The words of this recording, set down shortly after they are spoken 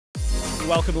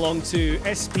Welcome along to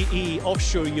SPE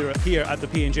Offshore Europe here at the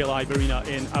P&J Live Arena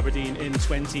in Aberdeen in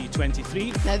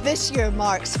 2023. Now this year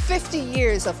marks 50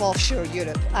 years of Offshore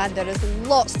Europe and there is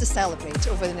lots to celebrate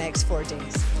over the next 4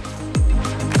 days.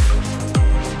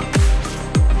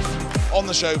 On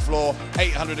the show floor,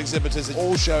 800 exhibitors,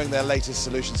 all showing their latest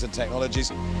solutions and technologies.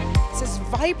 It's as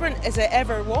vibrant as it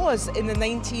ever was in the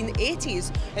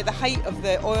 1980s, at the height of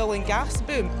the oil and gas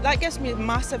boom. That gives me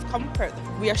massive comfort.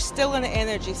 We are still an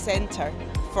energy centre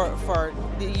for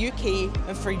the UK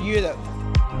and for Europe.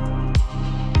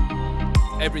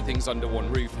 Everything's under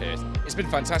one roof here. It's been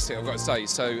fantastic, I've got to say.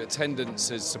 So attendance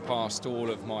has surpassed all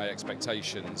of my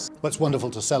expectations. Well, it's wonderful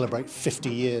to celebrate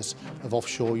 50 years of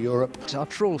offshore Europe.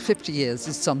 After all, 50 years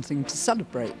is something to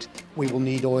celebrate. We will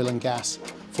need oil and gas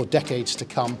for decades to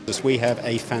come. We have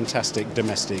a fantastic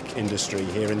domestic industry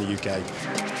here in the UK.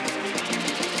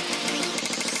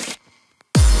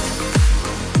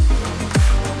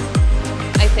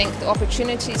 I think the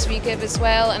opportunities we give as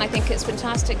well, and I think it's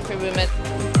fantastic for women.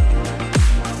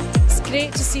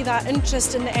 Great to see that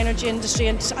interest in the energy industry,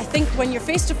 and I think when you're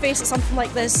face to face at something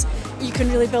like this, you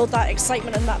can really build that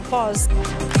excitement and that buzz.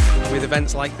 With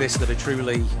events like this that are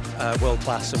truly world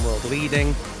class and world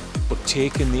leading, but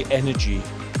taking the energy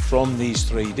from these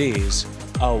 3 days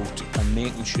out and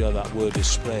making sure that word is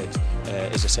spread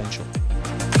is essential.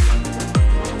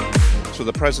 So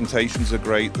the presentations are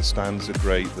great, the stands are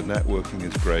great, the networking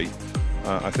is great.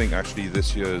 I think actually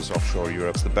this year's Offshore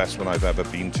Europe's the best one I've ever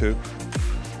been to.